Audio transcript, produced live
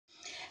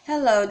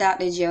Hello,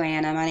 Dr.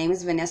 Joanna. My name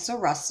is Vanessa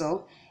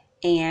Russell,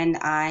 and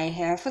I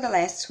have for the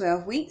last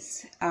 12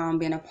 weeks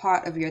been a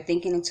part of your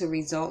Thinking into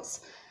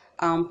Results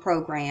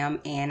program,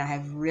 and I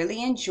have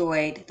really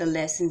enjoyed the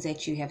lessons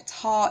that you have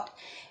taught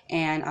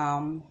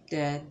and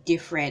the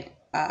different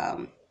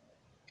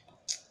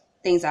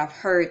things I've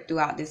heard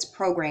throughout this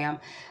program,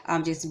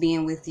 just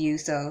being with you.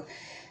 So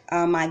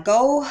my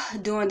goal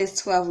during this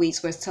 12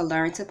 weeks was to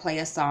learn to play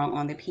a song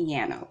on the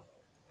piano.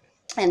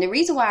 And the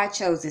reason why I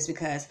chose this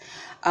because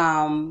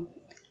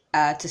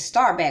to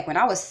start back when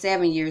I was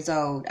 7 years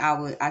old,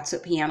 I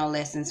took piano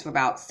lessons for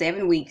about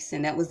 7 weeks,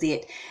 and that was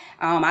it.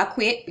 I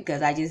quit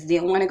because I just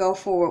didn't want to go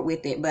forward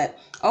with it. But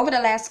over the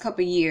last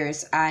couple of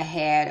years, I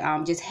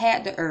had just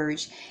had the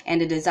urge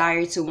and the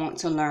desire to want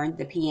to learn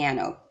the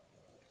piano.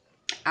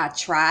 I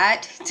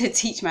tried to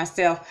teach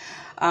myself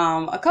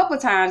a couple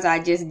of times. I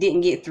just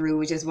didn't get through,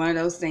 which is one of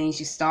those things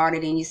you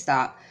started and you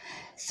stop.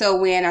 So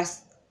when I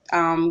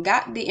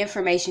got the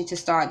information to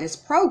start this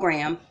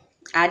program,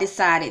 I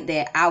decided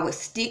that I would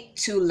stick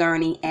to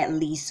learning at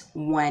least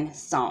one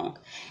song.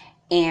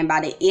 And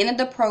by the end of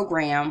the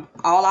program,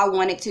 all I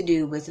wanted to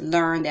do was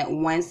learn that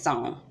one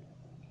song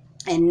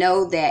and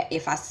know that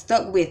if I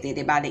stuck with it,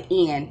 that by the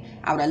end,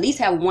 I would at least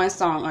have one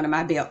song under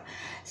my belt.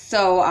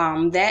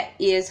 So that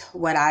is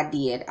what I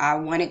did. I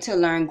wanted to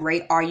learn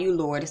Great Are You,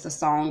 Lord. It's a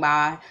song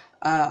by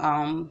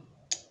a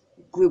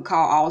group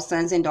called All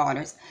Sons and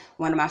Daughters,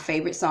 one of my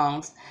favorite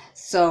songs.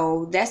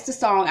 So that's the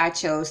song I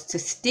chose to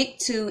stick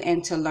to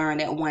and to learn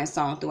that one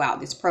song throughout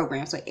this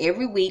program. So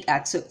every week I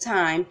took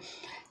time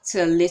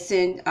to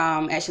listen,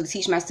 actually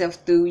teach myself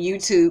through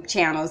YouTube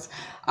channels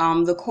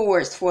the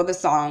chords for the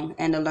song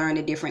and to learn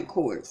the different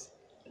chords.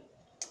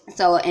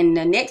 So in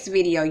the next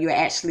video, you'll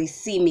actually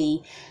see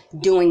me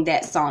doing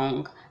that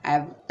song.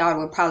 I thought it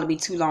would probably be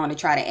too long to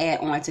try to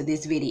add on to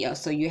this video.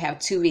 So you have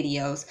two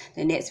videos.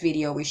 The next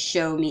video will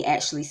show me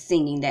actually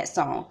singing that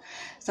song.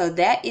 So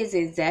that is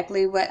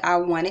exactly what I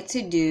wanted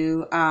to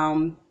do.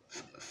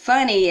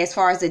 Funny as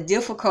far as the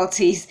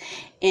difficulties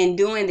in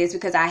doing this,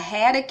 because I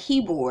had a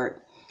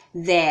keyboard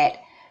that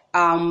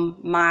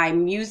my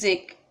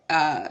music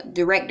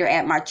director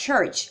at my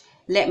church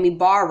let me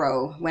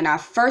borrow when I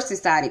first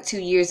decided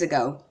 2 years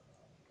ago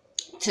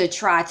to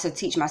try to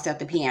teach myself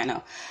the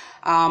piano.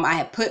 I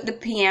had put the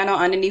piano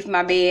underneath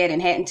my bed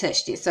and hadn't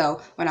touched it.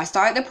 So when I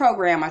started the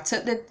program, I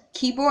took the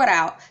keyboard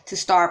out to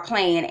start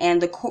playing,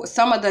 and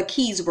some of the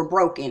keys were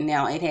broken.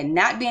 Now, it had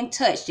not been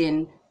touched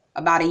in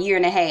about a year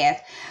and a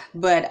half,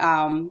 but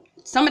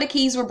some of the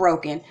keys were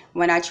broken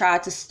when I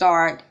tried to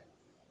start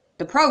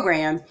the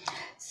program.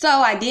 So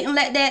I didn't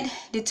let that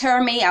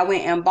deter me. I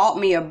went and bought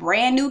me a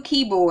brand new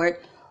keyboard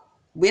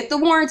with the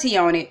warranty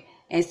on it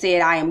and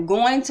said, I am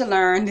going to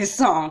learn this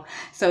song.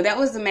 So that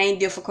was the main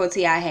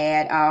difficulty I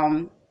had,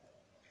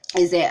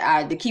 is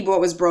that the keyboard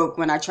was broke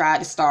when I tried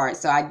to start.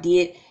 So I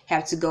did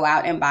have to go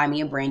out and buy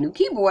me a brand new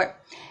keyboard.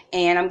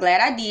 And I'm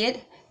glad I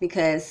did,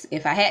 because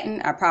if I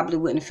hadn't, I probably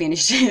wouldn't have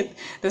finished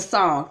the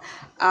song.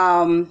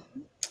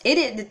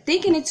 The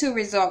Thinking into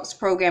Results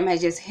program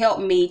has just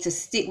helped me to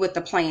stick with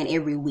the plan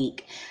every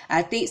week.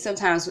 I think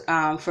sometimes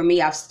for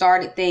me, I've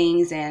started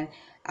things and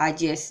I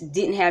just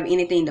didn't have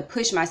anything to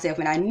push myself.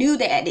 And I knew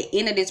that at the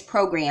end of this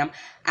program,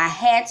 I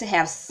had to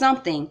have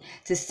something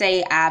to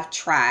say I've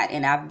tried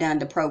and I've done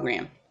the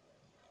program.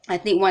 I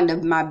think one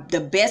of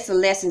the best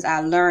lessons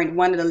I learned,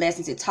 one of the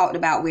lessons it talked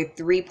about with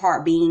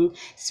 3-part being,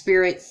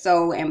 spirit,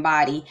 soul, and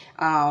body.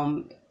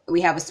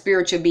 We have a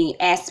spiritual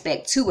being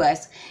aspect to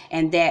us,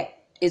 and that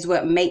is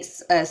what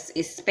makes us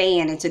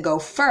expand and to go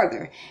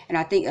further. And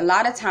I think a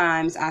lot of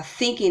times our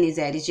thinking is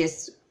that it's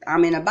just,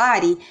 I'm in a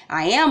body,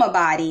 I am a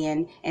body,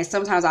 and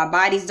sometimes our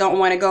bodies don't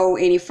want to go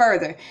any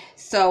further.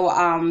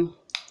 So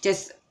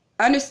just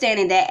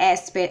understanding that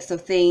aspects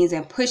of things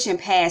and pushing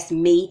past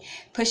me,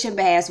 pushing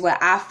past what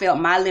I felt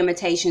my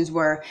limitations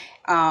were,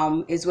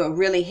 is what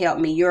really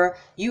helped me.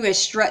 You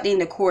instructing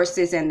the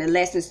courses and the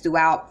lessons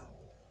throughout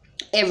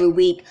every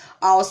week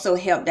also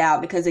helped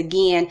out, because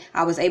again,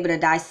 I was able to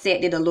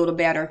dissect it a little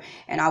better,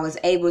 and I was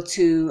able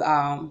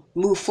to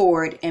move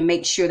forward and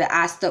make sure that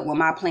I stuck with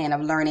my plan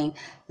of learning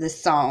the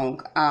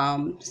song.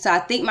 So I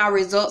think my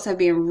results have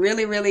been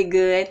really, really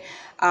good.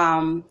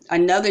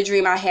 Another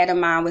dream I had in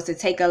mind was to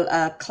take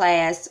a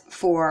class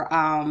for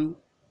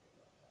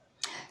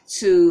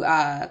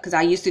because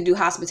I used to do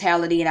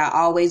hospitality, and I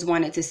always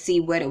wanted to see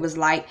what it was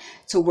like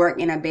to work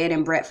in a bed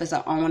and breakfast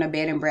or own a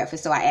bed and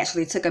breakfast. So I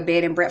actually took a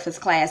bed and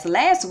breakfast class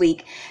last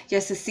week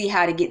just to see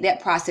how to get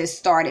that process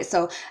started.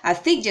 So I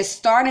think just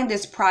starting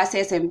this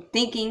process and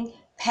thinking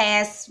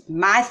past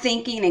my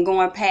thinking and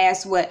going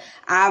past what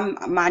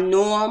my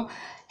norm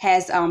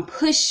has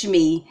pushed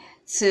me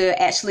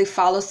to actually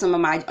follow some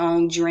of my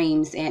own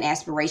dreams and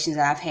aspirations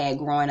that I've had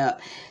growing up.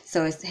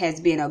 So it has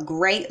been a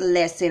great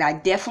lesson. I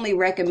definitely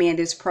recommend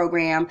this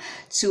program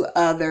to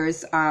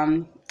others.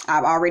 I've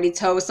already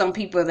told some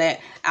people that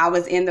I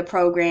was in the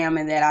program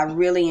and that I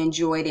really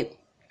enjoyed it.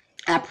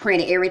 I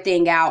printed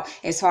everything out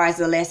as far as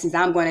the lessons.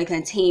 I'm going to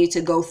continue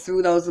to go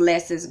through those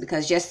lessons,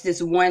 because just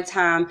this one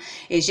time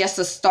is just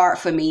a start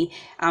for me.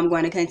 I'm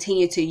going to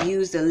continue to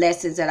use the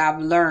lessons that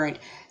I've learned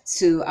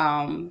to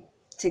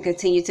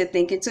continue to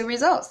think into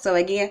results. So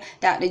again,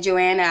 Dr.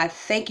 Joanna, I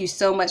thank you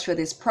so much for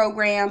this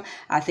program.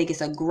 I think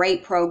it's a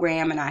great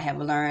program, and I have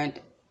learned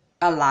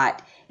a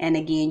lot. And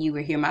again, you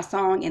will hear my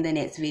song in the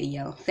next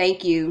video.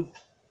 Thank you.